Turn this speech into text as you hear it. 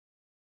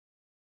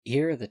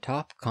Here are the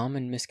top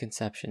common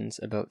misconceptions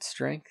about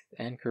strength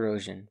and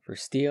corrosion for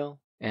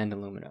steel and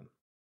aluminum.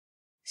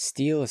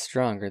 Steel is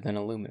stronger than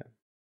aluminum.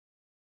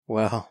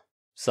 Well,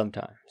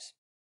 sometimes.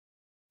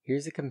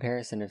 Here's a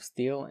comparison of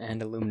steel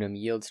and aluminum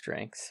yield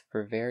strengths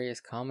for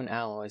various common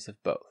alloys of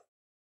both.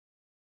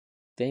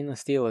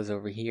 Stainless steel is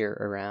over here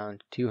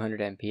around 200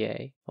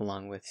 MPa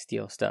along with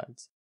steel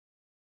studs,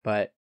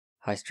 but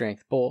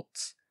high-strength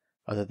bolts,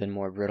 other than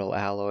more brittle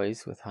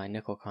alloys with high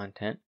nickel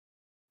content,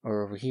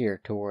 are over here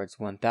towards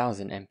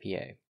 1000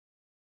 MPa.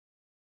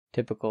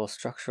 Typical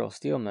structural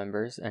steel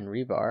members and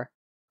rebar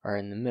are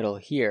in the middle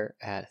here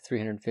at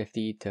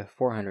 350 to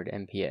 400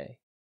 MPa.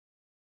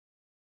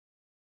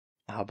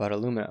 How about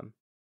aluminum?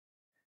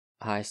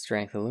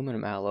 High-strength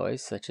aluminum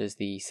alloys such as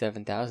the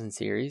 7000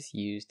 series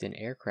used in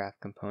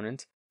aircraft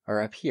components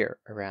are up here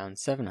around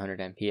 700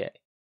 MPa.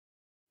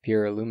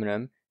 Pure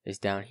aluminum is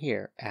down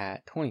here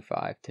at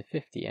 25 to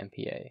 50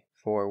 MPa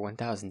for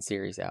 1000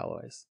 series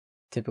alloys.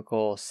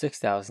 Typical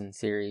 6000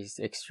 series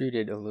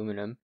extruded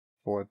aluminum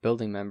for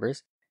building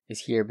members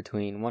is here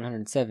between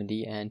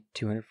 170 and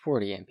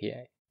 240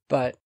 MPa,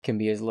 but can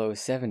be as low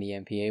as 70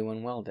 MPa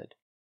when welded.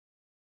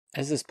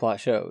 As this plot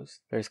shows,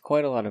 there's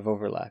quite a lot of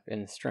overlap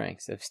in the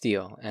strengths of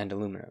steel and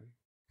aluminum.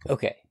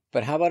 Okay,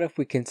 but how about if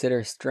we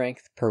consider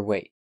strength per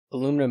weight?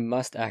 Aluminum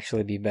must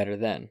actually be better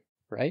then,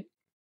 right?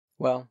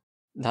 Well,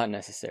 not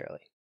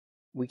necessarily.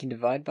 We can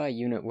divide by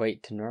unit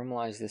weight to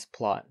normalize this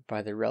plot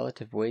by the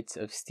relative weights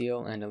of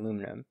steel and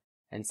aluminum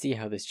and see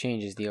how this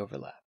changes the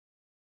overlap.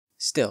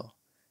 Still,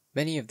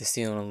 many of the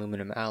steel and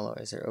aluminum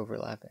alloys are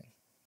overlapping.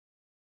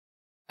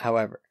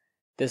 However,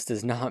 this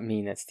does not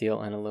mean that steel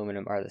and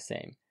aluminum are the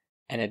same,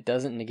 and it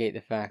doesn't negate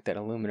the fact that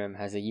aluminum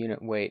has a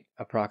unit weight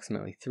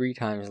approximately 3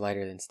 times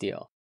lighter than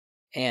steel,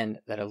 and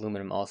that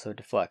aluminum also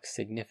deflects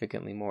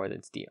significantly more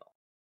than steel.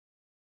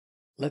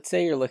 Let's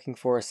say you're looking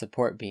for a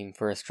support beam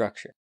for a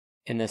structure.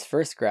 In this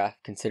first graph,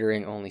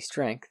 considering only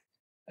strength,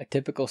 a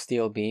typical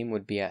steel beam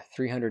would be at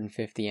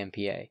 350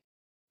 MPa,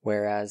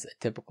 whereas a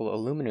typical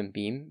aluminum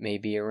beam may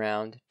be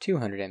around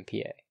 200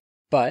 MPa.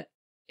 But,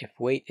 if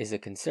weight is a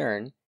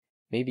concern,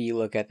 maybe you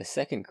look at the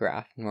second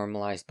graph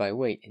normalized by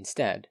weight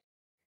instead.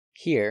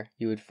 Here,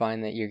 you would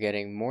find that you're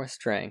getting more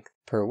strength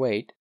per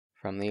weight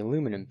from the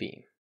aluminum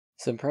beam.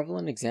 Some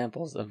prevalent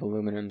examples of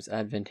aluminum's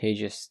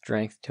advantageous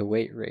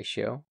strength-to-weight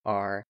ratio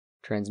are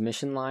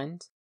transmission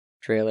lines,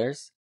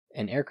 trailers,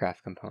 and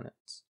aircraft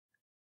components.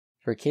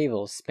 For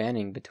cables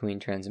spanning between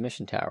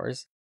transmission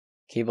towers,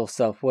 cable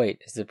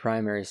self-weight is the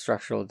primary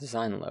structural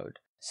design load,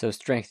 so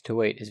strength to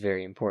weight is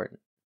very important.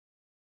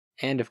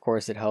 And of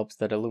course it helps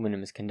that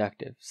aluminum is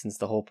conductive, since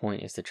the whole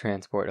point is to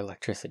transport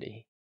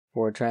electricity.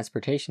 For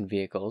transportation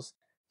vehicles,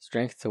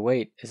 strength to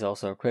weight is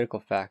also a critical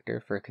factor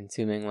for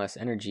consuming less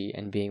energy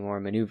and being more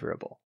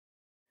maneuverable.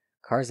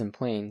 Cars and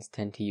planes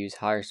tend to use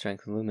higher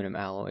strength aluminum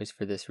alloys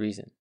for this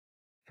reason.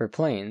 For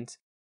planes,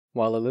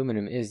 while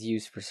aluminum is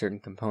used for certain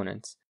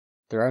components,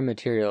 there are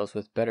materials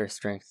with better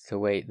strength to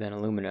weight than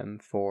aluminum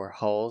for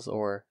hulls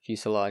or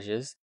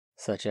fuselages,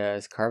 such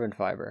as carbon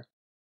fiber,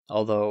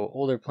 although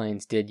older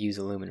planes did use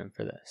aluminum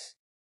for this.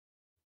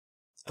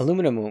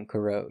 Aluminum won't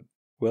corrode,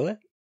 will it?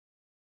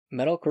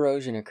 Metal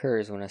corrosion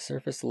occurs when a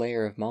surface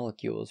layer of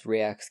molecules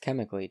reacts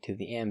chemically to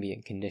the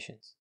ambient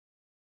conditions.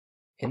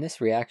 In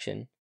this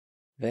reaction,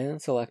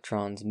 valence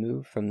electrons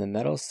move from the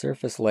metal's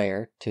surface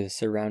layer to the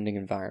surrounding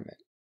environment.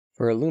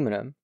 For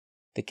aluminum,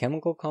 the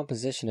chemical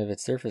composition of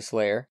its surface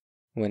layer,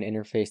 when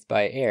interfaced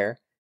by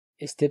air,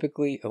 is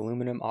typically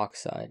aluminum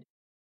oxide.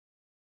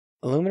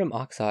 Aluminum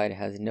oxide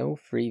has no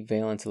free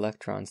valence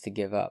electrons to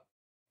give up,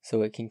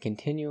 so it can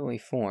continually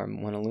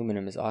form when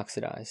aluminum is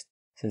oxidized,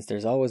 since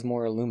there's always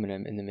more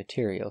aluminum in the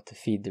material to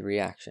feed the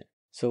reaction.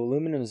 So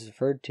aluminum is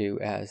referred to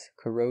as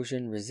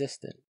corrosion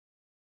resistant.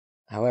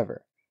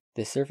 However,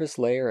 the surface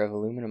layer of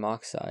aluminum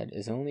oxide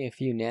is only a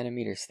few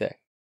nanometers thick.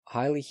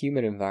 Highly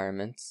humid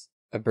environments,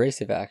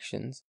 abrasive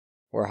actions,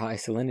 or high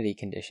salinity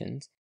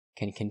conditions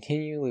can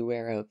continually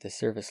wear out the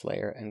surface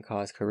layer and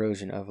cause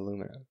corrosion of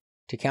aluminum.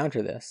 To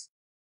counter this,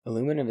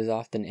 aluminum is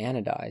often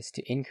anodized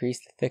to increase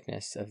the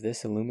thickness of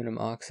this aluminum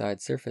oxide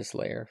surface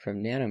layer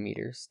from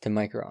nanometers to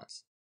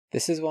microns.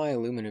 This is why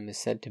aluminum is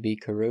said to be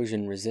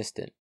corrosion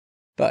resistant,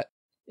 but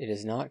it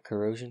is not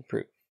corrosion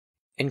proof.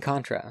 In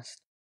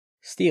contrast,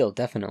 steel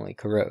definitely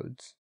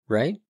corrodes,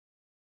 right?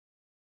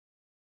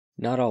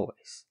 Not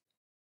always.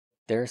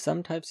 There are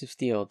some types of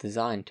steel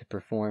designed to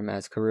perform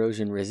as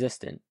corrosion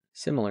resistant,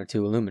 similar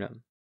to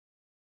aluminum.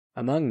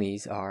 Among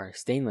these are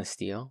stainless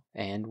steel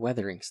and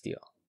weathering steel.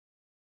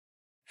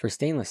 For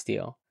stainless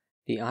steel,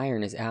 the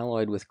iron is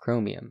alloyed with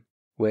chromium,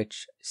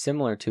 which,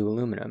 similar to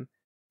aluminum,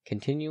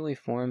 continually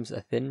forms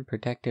a thin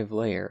protective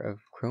layer of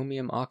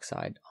chromium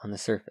oxide on the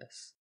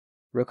surface.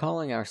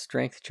 Recalling our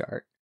strength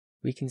chart,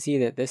 we can see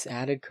that this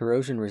added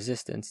corrosion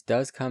resistance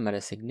does come at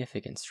a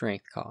significant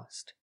strength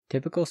cost.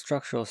 Typical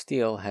structural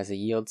steel has a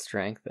yield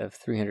strength of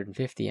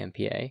 350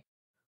 MPa,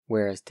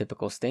 whereas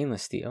typical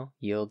stainless steel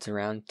yields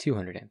around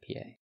 200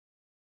 MPa.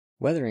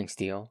 Weathering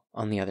steel,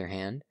 on the other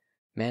hand,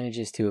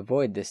 manages to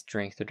avoid this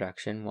strength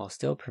reduction while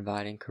still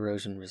providing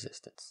corrosion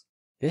resistance.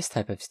 This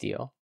type of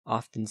steel,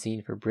 often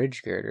seen for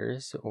bridge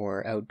girders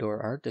or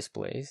outdoor art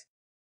displays,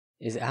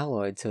 is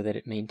alloyed so that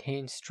it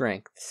maintains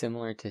strength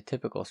similar to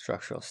typical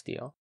structural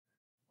steel,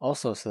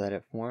 also so that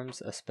it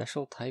forms a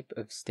special type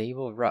of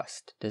stable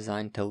rust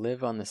designed to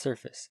live on the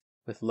surface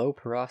with low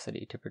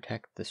porosity to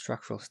protect the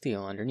structural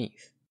steel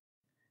underneath.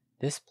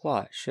 This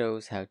plot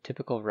shows how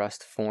typical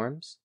rust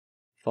forms,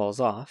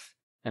 falls off,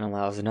 and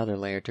allows another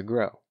layer to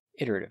grow,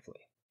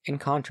 iteratively. In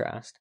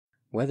contrast,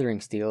 weathering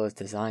steel is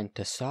designed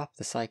to stop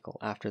the cycle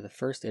after the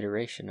first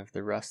iteration of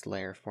the rust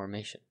layer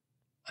formation.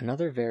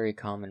 Another very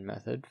common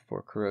method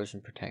for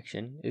corrosion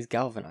protection is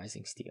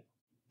galvanizing steel.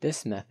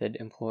 This method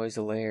employs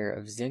a layer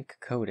of zinc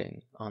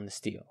coating on the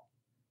steel.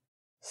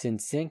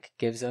 Since zinc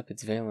gives up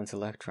its valence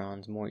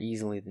electrons more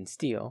easily than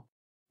steel,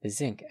 the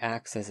zinc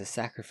acts as a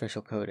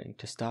sacrificial coating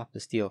to stop the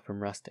steel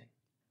from rusting.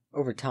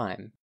 Over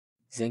time,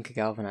 zinc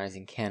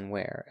galvanizing can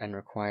wear and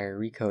require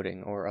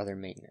recoating or other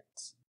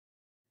maintenance.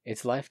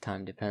 Its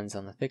lifetime depends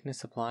on the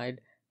thickness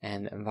applied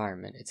and the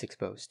environment it's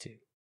exposed to.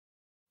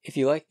 If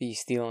you like these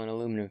steel and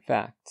aluminum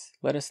facts,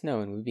 let us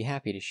know and we'd be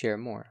happy to share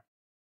more.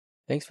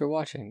 Thanks for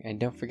watching, and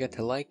don't forget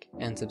to like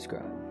and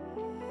subscribe.